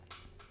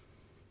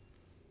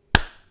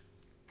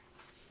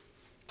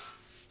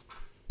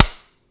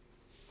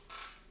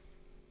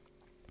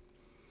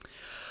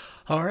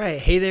All right.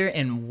 Hey there,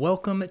 and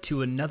welcome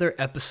to another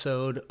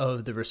episode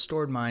of the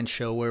Restored Mind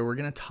Show, where we're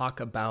going to talk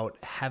about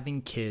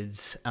having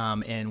kids,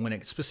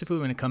 and specifically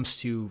when it comes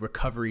to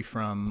recovery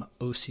from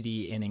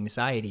OCD and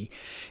anxiety.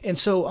 And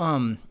so,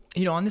 on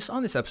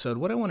this episode,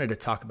 what I wanted to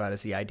talk about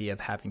is the idea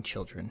of having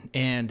children.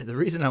 And the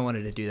reason I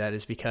wanted to do that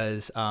is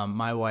because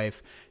my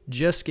wife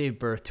just gave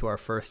birth to our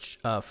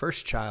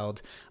first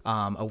child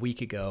a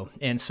week ago,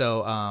 and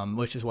so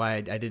which is why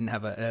I didn't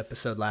have an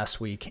episode last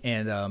week,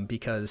 and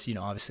because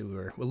obviously we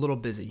were a little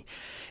busy,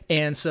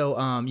 and so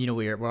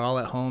we're all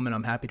at home, and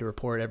I'm happy to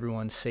report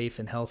everyone's safe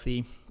and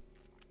healthy.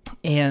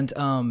 And,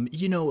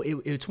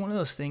 it's one of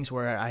those things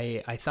where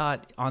I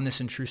thought on this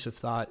intrusive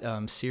thought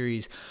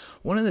series,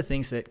 one of the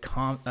things that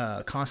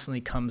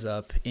constantly comes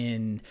up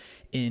in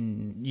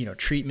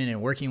treatment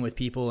and working with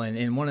people.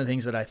 And one of the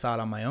things that I thought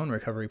on my own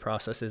recovery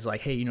process is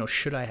like, hey,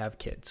 should I have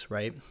kids,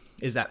 right?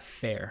 Is that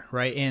fair,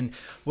 right? And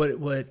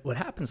what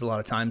happens a lot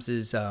of times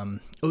is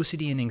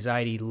OCD and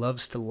anxiety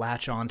loves to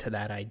latch on to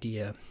that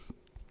idea.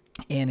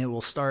 And it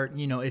will start,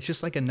 it's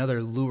just like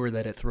another lure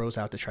that it throws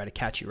out to try to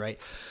catch you, right?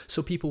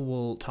 So people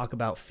will talk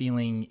about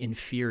feeling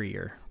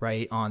inferior,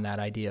 right? On that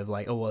idea of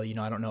like, oh, well,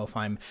 I don't know if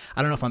I'm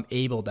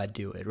able to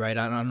do it, right?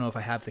 I don't know if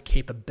I have the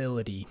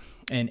capability,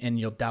 and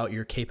you'll doubt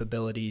your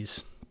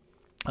capabilities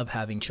of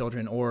having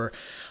children, or,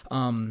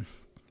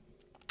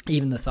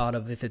 even the thought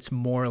of if it's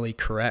morally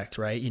correct,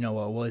 right?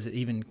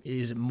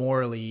 Is it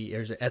morally,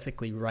 or is it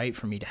ethically right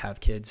for me to have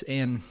kids?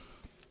 And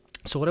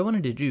so what I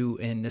wanted to do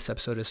in this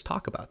episode is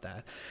talk about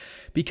that,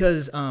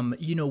 because,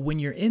 when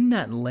you're in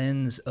that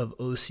lens of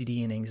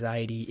OCD and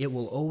anxiety, it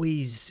will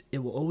always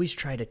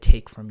try to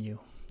take from you.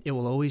 It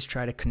will always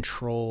try to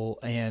control,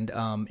 and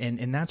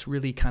that's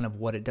really kind of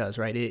what it does,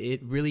 right?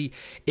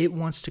 It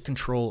wants to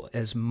control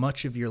as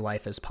much of your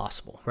life as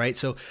possible, right?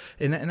 So,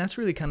 and that's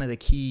really kind of the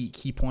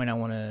key point I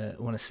want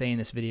to say in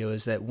this video,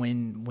 is that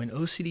when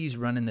OCD's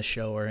running the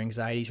show, or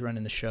anxiety's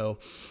running the show,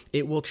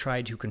 it will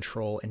try to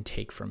control and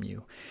take from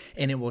you,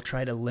 and it will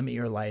try to limit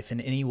your life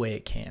in any way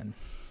it can.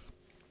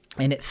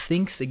 And it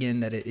thinks,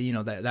 again, that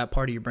that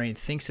part of your brain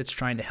thinks it's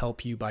trying to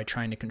help you by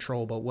trying to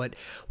control. But what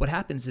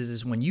happens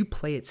is when you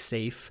play it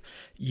safe,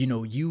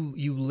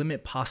 you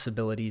limit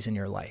possibilities in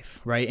your life,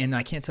 right? And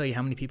I can't tell you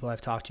how many people I've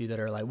talked to that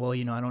are like, well,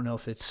 I don't know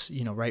if it's,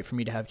 right for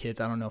me to have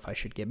kids. I don't know if I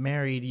should get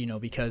married,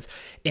 because,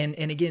 and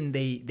again,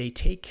 they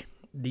take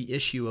the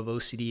issue of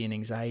OCD and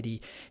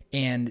anxiety,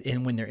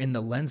 and when they're in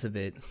the lens of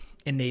it,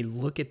 and they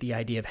look at the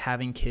idea of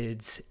having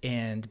kids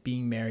and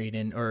being married,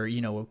 and or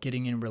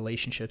getting in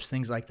relationships,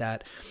 things like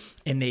that,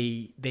 and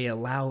they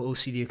allow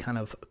OCD to kind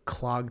of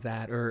clog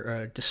that,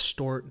 or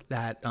distort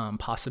that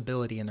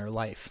possibility in their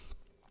life,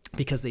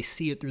 because they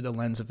see it through the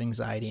lens of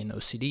anxiety and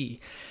OCD.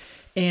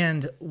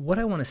 And what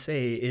I want to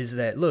say is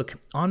that, look,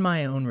 on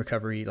my own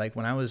recovery, like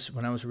when I was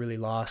really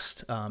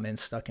lost and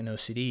stuck in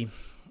OCD,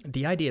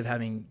 the idea of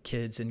having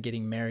kids and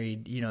getting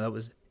married, that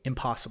was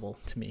impossible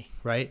to me,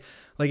 right?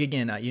 Like,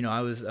 again,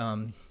 I was,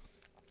 and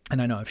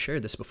I know I've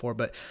shared this before,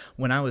 but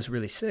when I was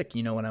really sick,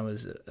 when I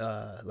was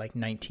like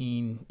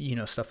 19,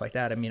 stuff like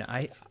that, I mean,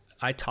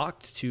 I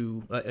talked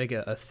to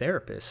a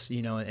therapist,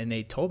 and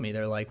they told me,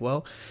 they're like,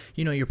 well,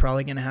 you're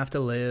probably going to have to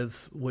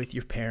live with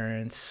your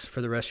parents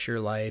for the rest of your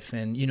life,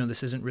 and,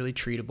 this isn't really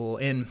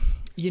treatable. And,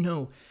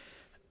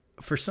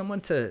 for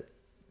someone to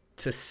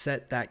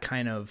set that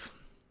kind of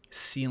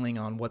ceiling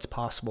on what's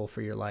possible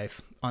for your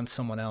life on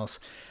someone else,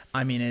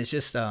 I mean, it's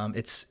just,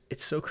 it's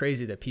so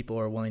crazy that people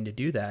are willing to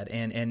do that.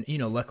 And,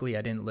 luckily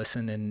I didn't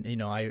listen,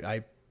 and,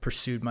 I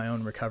pursued my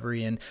own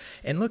recovery, and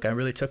look, I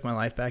really took my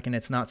life back, and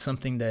it's not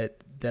something that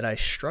I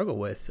struggle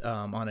with,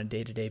 on a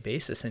day-to-day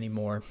basis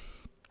anymore.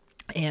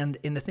 And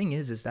the thing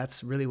is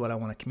that's really what I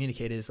want to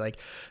communicate, is like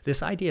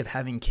this idea of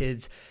having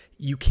kids,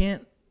 you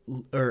can't,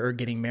 or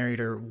getting married,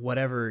 or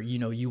whatever,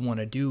 you want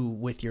to do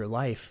with your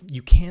life,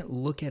 you can't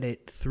look at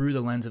it through the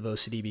lens of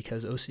OCD,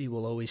 because OCD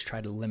will always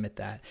try to limit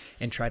that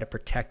and try to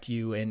protect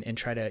you, and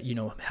try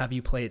to, have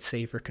you play it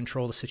safe or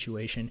control the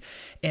situation.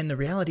 And the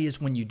reality is,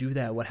 when you do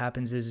that, what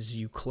happens is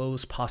you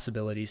close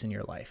possibilities in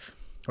your life,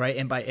 right?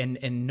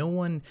 And no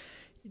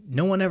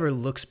one ever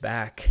looks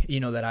back,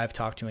 that I've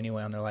talked to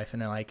anyway, on their life,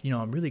 and they're like,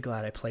 I'm really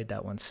glad I played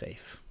that one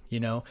safe,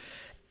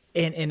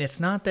 And it's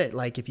not that,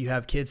 like, if you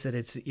have kids, that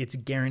it's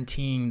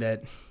guaranteeing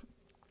that,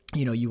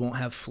 you won't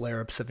have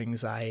flare-ups of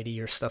anxiety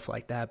or stuff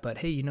like that. But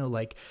hey,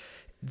 like,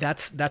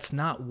 that's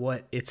not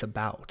what it's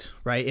about,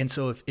 right? And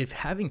so if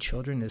having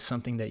children is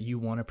something that you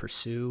want to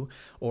pursue,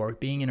 or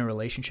being in a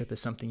relationship is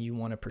something you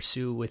want to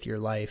pursue with your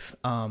life,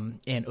 and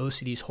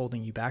OCD is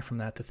holding you back from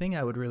that, the thing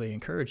I would really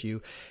encourage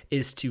you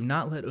is to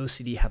not let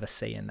OCD have a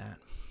say in that.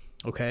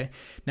 Okay.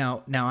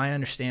 Now I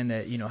understand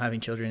that, having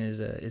children is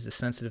a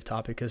sensitive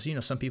topic, because,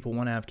 some people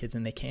want to have kids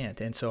and they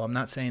can't. And so I'm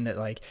not saying that,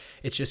 like,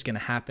 it's just going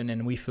to happen,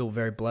 and we feel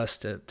very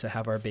blessed to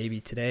have our baby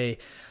today.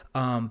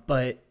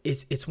 But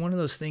it's one of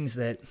those things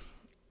that,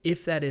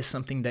 if that is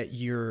something that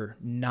you're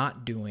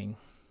not doing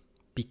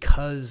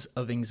because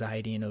of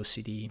anxiety and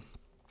OCD,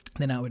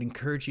 then I would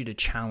encourage you to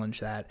challenge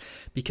that,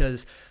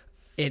 because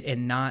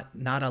and not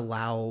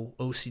allow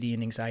OCD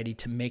and anxiety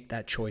to make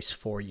that choice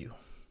for you.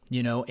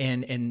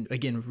 And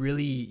again,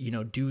 really,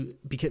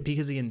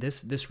 because again,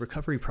 this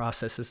recovery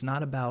process is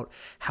not about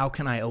how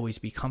can I always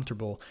be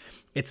comfortable.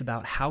 It's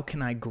about how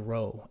can I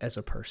grow as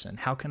a person?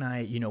 How can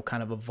I,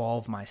 kind of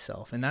evolve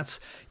myself? And that's,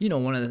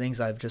 one of the things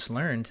I've just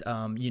learned,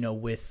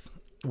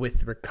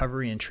 with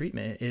recovery and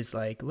treatment is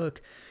like,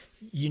 look,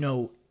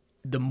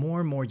 the more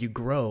and more you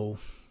grow,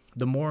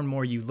 the more and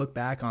more you look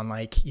back on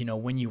like,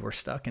 when you were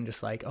stuck and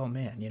just like, oh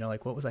man,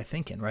 like, what was I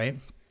thinking? Right.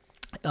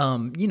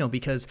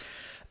 Because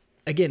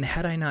again,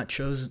 had I not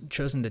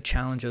chosen to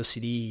challenge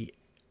OCD,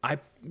 I,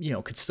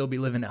 could still be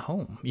living at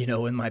home,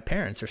 with my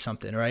parents or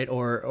something. Right.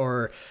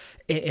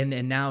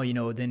 And now,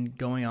 then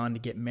going on to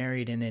get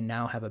married and then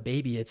now have a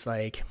baby. It's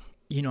like,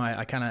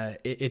 I kind of,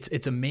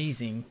 it's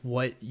amazing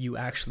what you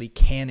actually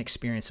can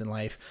experience in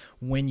life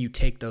when you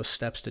take those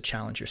steps to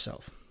challenge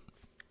yourself.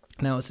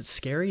 Now, is it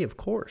scary? Of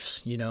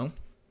course,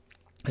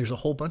 there's a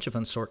whole bunch of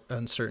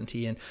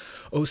uncertainty, and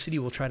OCD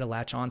will try to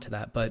latch on to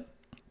that. But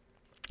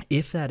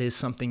if that is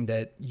something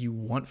that you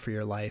want for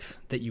your life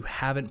that you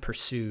haven't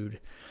pursued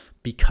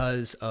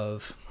because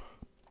of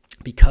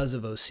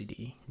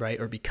OCD, right?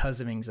 Or because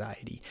of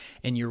anxiety,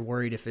 and you're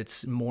worried if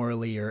it's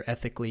morally or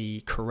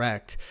ethically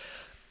correct,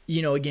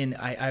 again,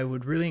 I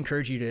would really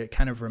encourage you to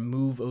kind of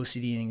remove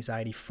OCD and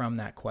anxiety from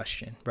that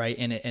question, right?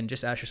 And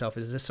just ask yourself,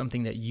 is this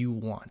something that you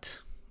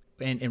want?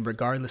 And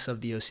regardless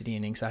of the OCD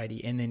and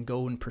anxiety, and then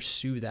go and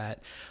pursue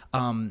that,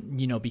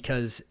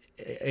 because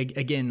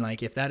again,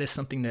 like if that is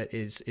something that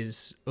is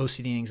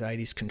OCD and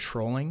anxiety is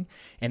controlling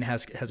and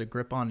has a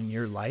grip on in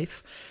your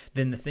life,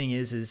 then the thing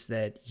is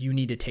that you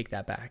need to take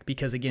that back.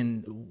 Because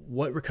again,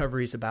 what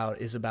recovery is about,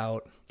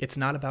 it's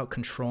not about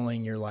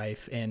controlling your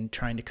life and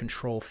trying to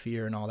control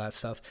fear and all that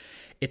stuff.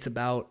 It's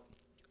about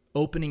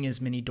opening as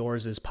many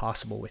doors as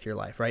possible with your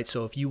life, right?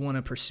 So if you want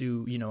to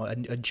pursue,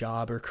 a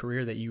job or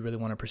career that you really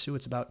want to pursue,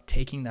 it's about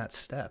taking that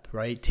step,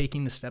 right?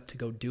 Taking the step to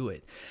go do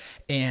it.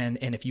 And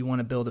if you want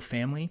to build a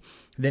family,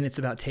 then it's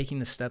about taking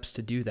the steps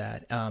to do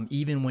that,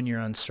 even when you're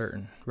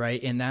uncertain,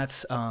 right? And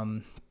that's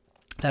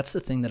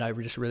the thing that I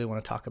just really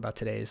want to talk about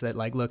today is that,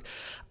 like, look,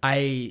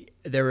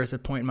 there was a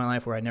point in my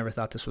life where I never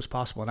thought this was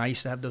possible. And I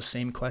used to have those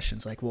same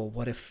questions like, well,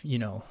 what if,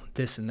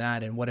 this and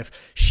that, and what if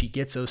she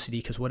gets OCD?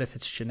 Because what if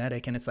it's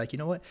genetic? And it's like, you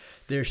know what?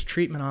 There's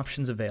treatment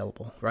options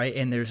available, right?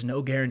 And there's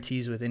no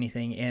guarantees with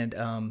anything. And,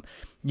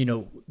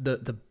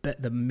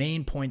 the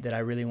main point that I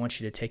really want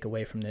you to take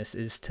away from this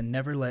is to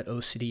never let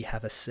OCD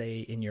have a say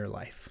in your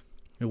life,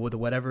 with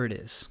whatever it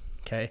is.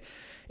 Okay.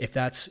 If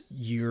that's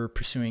you're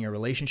pursuing a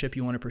relationship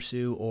you want to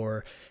pursue,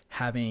 or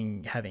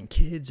having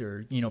kids,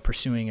 or,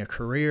 pursuing a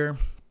career,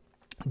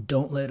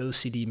 don't let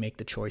OCD make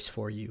the choice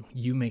for you.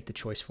 You make the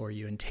choice for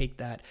you, and take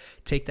that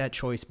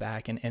choice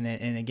back. And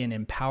again,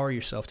 empower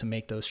yourself to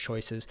make those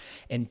choices,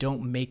 and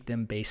don't make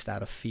them based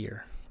out of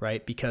fear.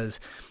 Right?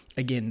 Because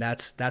again,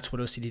 that's what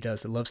OCD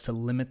does. It loves to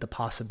limit the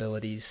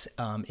possibilities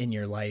in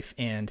your life.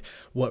 And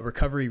what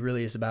recovery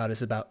really is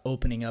about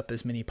opening up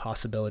as many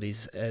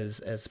possibilities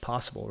as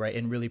possible, right?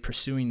 And really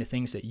pursuing the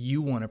things that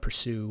you want to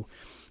pursue,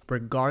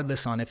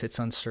 regardless on if it's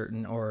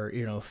uncertain or,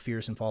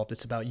 fears involved.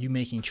 It's about you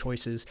making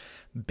choices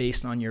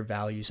based on your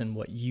values and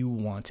what you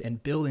want,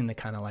 and building the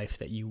kind of life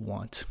that you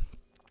want.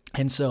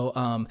 And so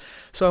I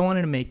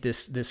wanted to make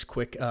this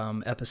quick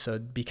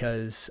episode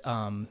because,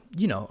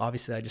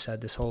 obviously I just had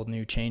this whole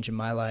new change in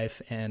my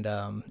life, and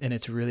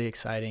it's really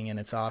exciting, and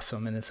it's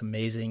awesome, and it's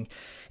amazing.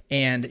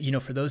 And,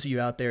 for those of you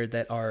out there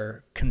that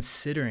are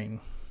considering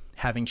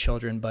having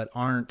children but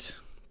aren't,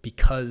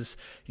 because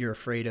you're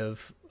afraid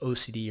of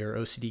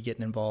OCD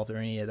getting involved or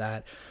any of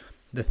that,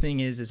 the thing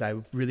is I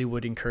really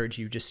would encourage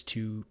you just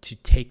to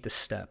take the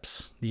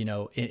steps,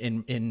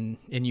 and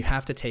you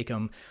have to take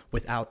them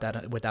without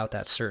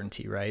that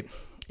certainty, right?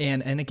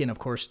 And again, of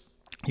course,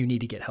 you need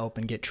to get help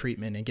and get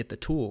treatment and get the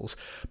tools.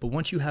 But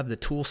once you have the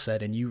tool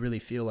set and you really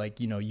feel like,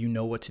 you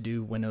know what to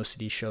do when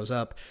OCD shows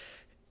up,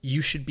 you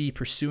should be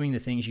pursuing the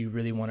things you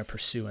really want to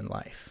pursue in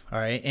life. All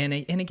right. And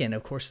again,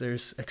 of course,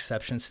 there's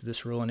exceptions to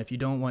this rule. And if you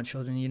don't want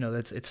children,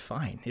 it's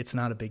fine. It's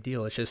not a big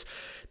deal. It's just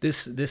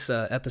this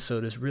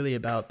episode is really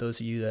about those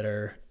of you that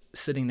are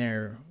sitting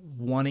there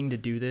wanting to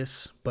do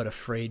this, but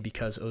afraid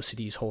because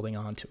OCD is holding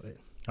on to it.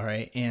 All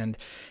right. And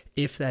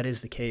if that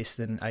is the case,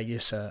 then I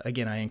just,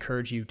 again, I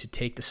encourage you to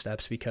take the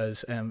steps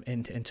because,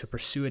 and to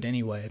pursue it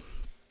anyway.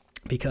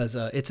 Because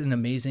it's an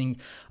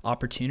amazing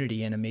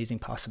opportunity and amazing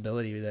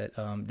possibility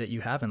that you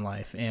have in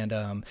life, and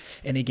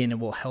again, it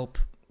will help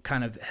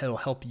it'll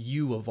help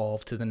you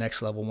evolve to the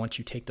next level once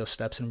you take those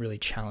steps and really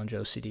challenge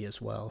OCD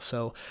as well.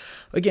 So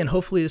again,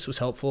 hopefully this was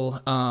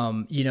helpful.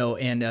 And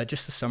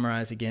just to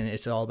summarize again,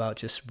 it's all about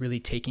just really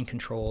taking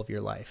control of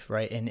your life,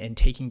 right? And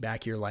taking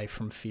back your life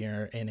from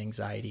fear and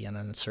anxiety and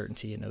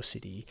uncertainty and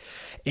OCD.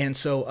 And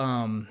so,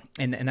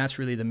 and that's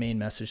really the main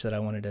message that I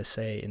wanted to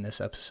say in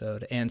this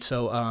episode. And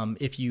so,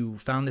 if you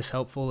found this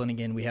helpful, and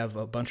again, we have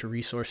a bunch of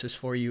resources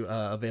for you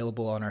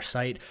available on our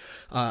site.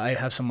 I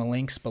have some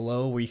links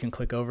below where you can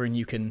click over and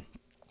you can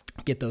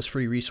get those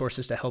free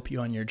resources to help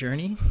you on your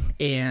journey.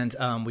 And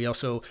we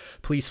also,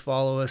 please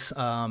follow us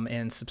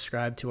and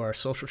subscribe to our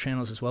social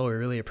channels as well. We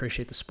really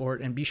appreciate the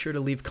support, and be sure to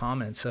leave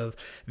comments of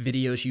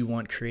videos you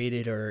want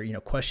created, or,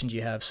 questions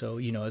you have. So,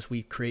 as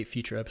we create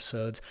future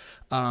episodes,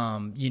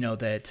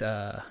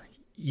 that,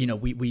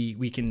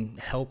 we can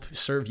help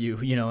serve you,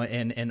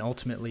 and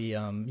ultimately,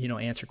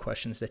 answer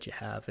questions that you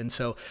have. And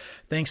so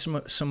thanks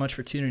so much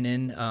for tuning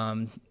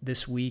in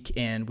this week.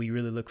 And we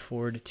really look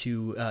forward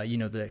to,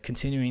 the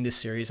continuing this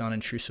series on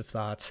intrusive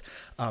thoughts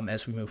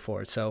as we move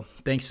forward. So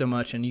thanks so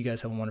much. And you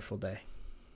guys have a wonderful day.